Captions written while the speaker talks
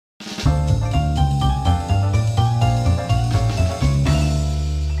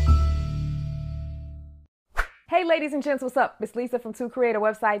ladies and gents, what's up? It's Lisa from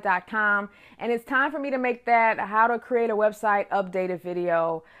tocreateawebsite.com, and it's time for me to make that how to create a website updated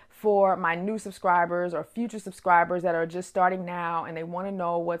video for my new subscribers or future subscribers that are just starting now and they want to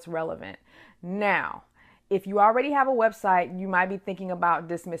know what's relevant. Now, if you already have a website, you might be thinking about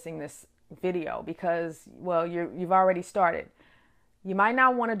dismissing this video because, well, you've already started. You might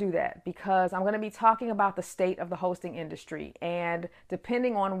not want to do that because I'm going to be talking about the state of the hosting industry, and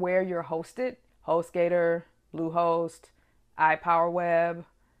depending on where you're hosted, HostGator, Bluehost, iPowerWeb,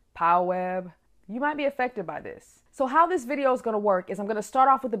 PowerWeb, you might be affected by this. So how this video is going to work is I'm going to start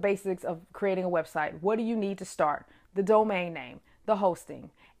off with the basics of creating a website. What do you need to start? The domain name, the hosting,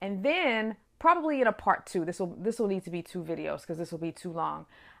 and then probably in a part two, this will need to be 2 videos because this will be too long.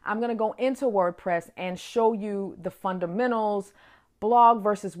 I'm going to go into WordPress and show you the fundamentals, blog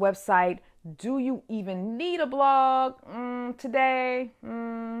versus website. Do you even need a blog today?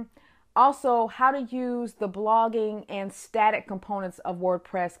 Also, how to use the blogging and static components of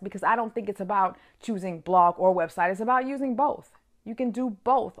WordPress, because I don't think it's about choosing blog or website. It's about using both. You can do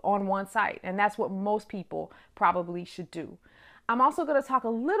both on one site, and that's what most people probably should do. I'm also going to talk a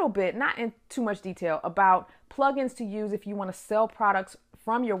little bit, not in too much detail, about plugins to use if you want to sell products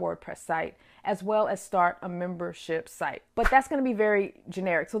from your WordPress site, as well as start a membership site. But that's going to be very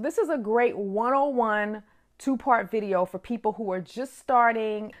generic. So this is a great 101 2-part video for people who are just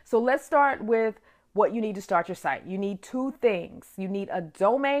starting. So let's start with what you need to start your site. You need 2 things. You need a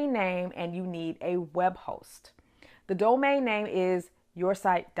domain name and you need a web host. The domain name is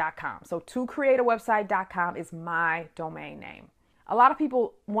yoursite.com. So tocreateawebsite.com is my domain name. A lot of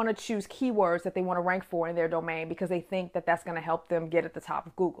people want to choose keywords that they want to rank for in their domain because they think that that's going to help them get at the top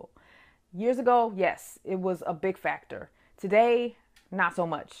of Google. Years ago, yes, it was a big factor. Today, not so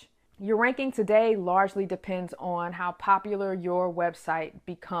much. Your ranking today largely depends on how popular your website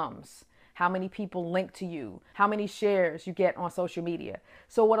becomes, how many people link to you, how many shares you get on social media.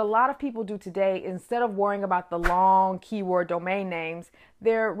 So what a lot of people do today, instead of worrying about the long keyword domain names,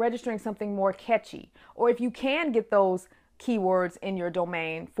 they're registering something more catchy. Or if you can get those keywords in your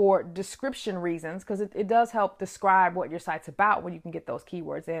domain for description reasons, because it does help describe what your site's about when you can get those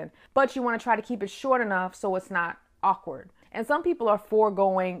keywords in, but you want to try to keep it short enough so it's not awkward. And some people are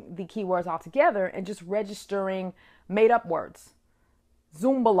foregoing the keywords altogether and just registering made up words.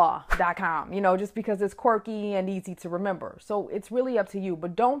 Zoombala.com, just because it's quirky and easy to remember. So it's really up to you.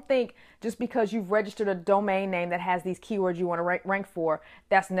 But don't think just because you've registered a domain name that has these keywords you want to rank for,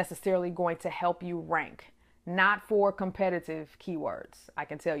 that's necessarily going to help you rank. Not for competitive keywords, I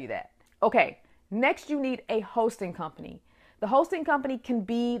can tell you that. Okay, next you need a hosting company. The hosting company can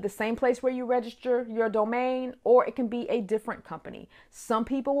be the same place where you register your domain, or it can be a different company. Some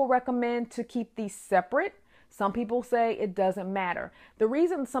people will recommend to keep these separate. Some people say it doesn't matter. The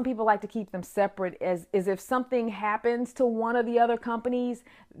reason some people like to keep them separate is if something happens to one of the other companies,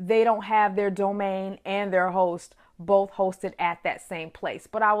 they don't have their domain and their host both hosted at that same place.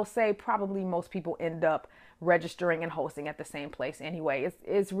 But I will say probably most people end up registering and hosting at the same place anyway.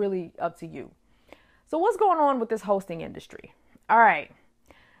 It's really up to you. So what's going on with this hosting industry? All right.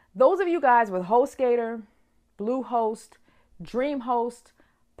 Those of you guys with HostGator, Bluehost, DreamHost,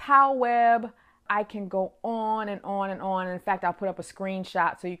 PowerWeb, I can go on and on and on. In fact, I'll put up a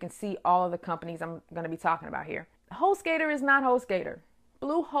screenshot so you can see all of the companies I'm going to be talking about here. HostGator is not HostGator.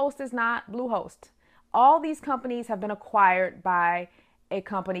 Bluehost is not Bluehost. All these companies have been acquired by a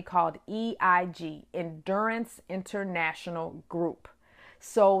company called EIG, Endurance International Group.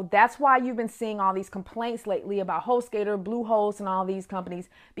 So that's why you've been seeing all these complaints lately about HostGator, Bluehost, and all these companies,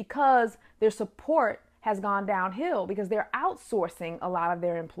 because their support has gone downhill because they're outsourcing a lot of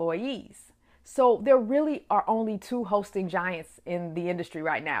their employees. So there really are only 2 hosting giants in the industry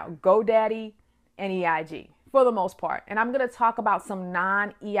right now, GoDaddy and EIG for the most part. And I'm going to talk about some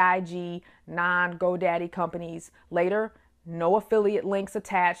non-EIG, non-GoDaddy companies later. No affiliate links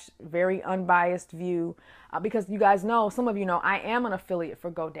attached, very unbiased view, because you guys know, some of you know, I am an affiliate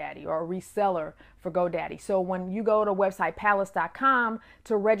for GoDaddy or a reseller for GoDaddy. So when you go to websitepalace.com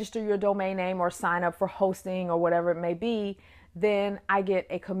to register your domain name or sign up for hosting or whatever it may be, then I get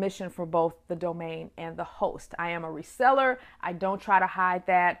a commission for both the domain and the host. I am a reseller. I don't try to hide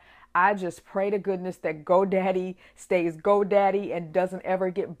that. I just pray to goodness that GoDaddy stays GoDaddy and doesn't ever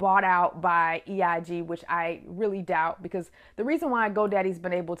get bought out by EIG, which I really doubt, because the reason why GoDaddy's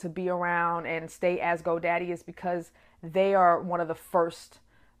been able to be around and stay as GoDaddy is because they are one of the first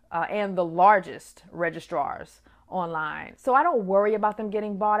and the largest registrars online. So I don't worry about them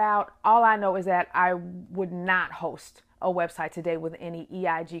getting bought out. All I know is that I would not host a website today with any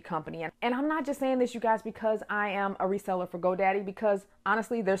EIG company. And I'm not just saying this, you guys, because I am a reseller for GoDaddy, because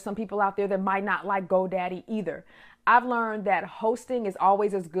honestly, there's some people out there that might not like GoDaddy either. I've learned that hosting is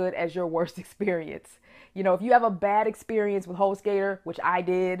always as good as your worst experience. You know, if you have a bad experience with HostGator, which I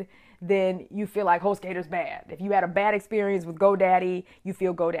did, then you feel like HostGator's bad. If you had a bad experience with GoDaddy, you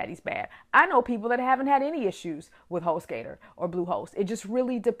feel GoDaddy's bad. I know people that haven't had any issues with HostGator or Bluehost. It just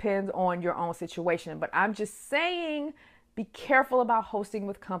really depends on your own situation. But I'm just saying, be careful about hosting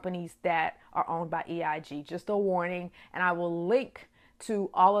with companies that are owned by EIG. Just a warning, and I will link to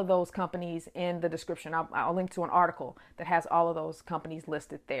all of those companies in the description. I'll link to an article that has all of those companies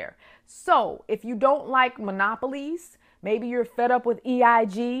listed there. So if you don't like monopolies, maybe you're fed up with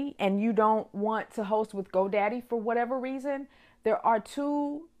EIG and you don't want to host with GoDaddy for whatever reason, there are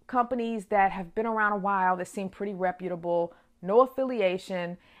two companies that have been around a while that seem pretty reputable, no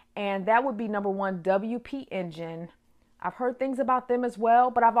affiliation, and that would be number one, WP Engine. I've heard things about them as well,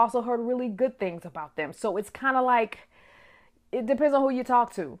 but I've also heard really good things about them. So it's kind of like, it depends on who you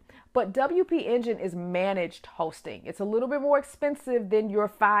talk to. But WP Engine is managed hosting. It's a little bit more expensive than your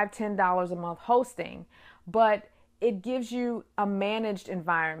 $5, $10 a month hosting, but it gives you a managed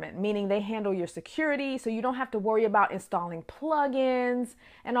environment, meaning they handle your security, so you don't have to worry about installing plugins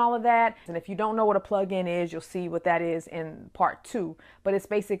and all of that. And if you don't know what a plugin is, you'll see what that is in part 2. But it's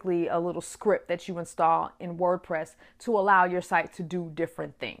basically a little script that you install in WordPress to allow your site to do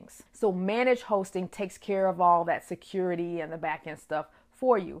different things. So managed hosting takes care of all that security and the backend stuff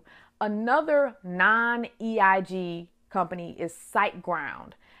for you. Another non-EIG company is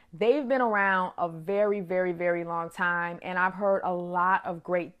SiteGround. They've been around a very, very, very long time, and I've heard a lot of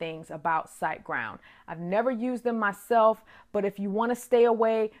great things about SiteGround. I've never used them myself, but if you want to stay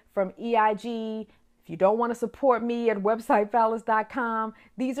away from EIG, if you don't want to support me at websitepalace.com,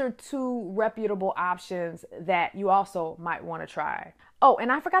 these are two reputable options that you also might want to try. Oh,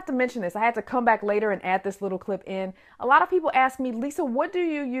 and I forgot to mention this. I had to come back later and add this little clip in. A lot of people ask me, Lisa, what do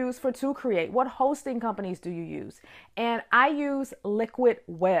you use for ToCreate? What hosting companies do you use? And I use Liquid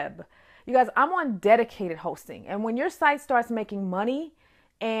Web. You guys, I'm on dedicated hosting. And when your site starts making money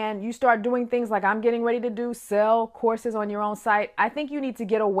and you start doing things like I'm getting ready to do, sell courses on your own site, I think you need to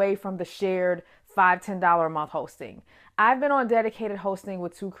get away from the shared $5, $10 a month hosting. I've been on dedicated hosting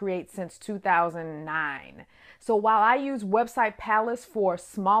with ToCreate since 2009. So while I use Website Palace for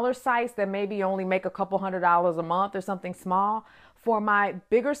smaller sites that maybe only make a couple $100s a month or something small, for my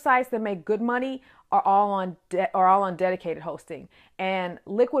bigger sites that make good money are all on dedicated hosting. And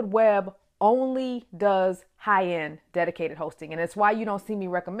Liquid Web only does high-end dedicated hosting. And it's why you don't see me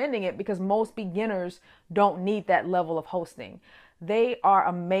recommending it, because most beginners don't need that level of hosting. They are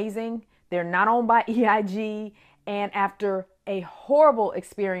amazing. They're not owned by EIG. And after a horrible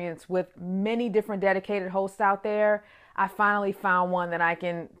experience with many different dedicated hosts out there, I finally found one that I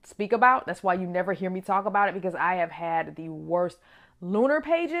can speak about. That's why you never hear me talk about it, because I have had the worst. Lunar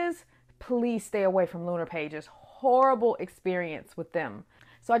Pages, please stay away from Lunar Pages. Horrible experience with them.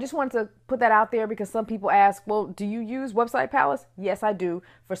 So I just wanted to put that out there, because some people ask, well, do you use Website Palace? Yes, I do,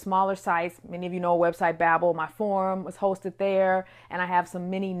 for smaller sites. Many of you know Website Babel. My forum was hosted there, and I have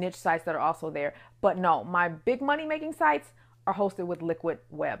some mini niche sites that are also there. But no, my big money making sites are hosted with Liquid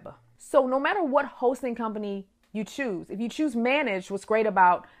Web. So no matter what hosting company you choose, if you choose managed, what's great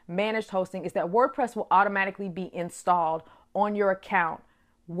about managed hosting is that WordPress will automatically be installed on your account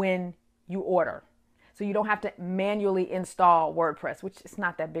when you order. So you don't have to manually install WordPress, which is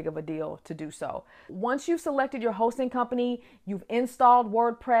not that big of a deal to do so. Once you've selected your hosting company, you've installed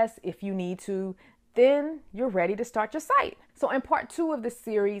WordPress if you need to, then you're ready to start your site. So in part 2 of this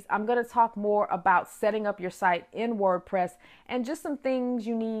series, I'm going to talk more about setting up your site in WordPress and just some things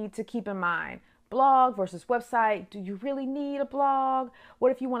you need to keep in mind. Blog versus website. Do you really need a blog?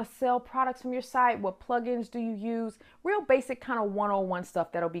 What if you want to sell products from your site? What plugins do you use? Real basic kind of 101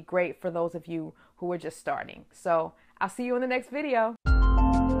 stuff that'll be great for those of you who are just starting. So I'll see you in the next video.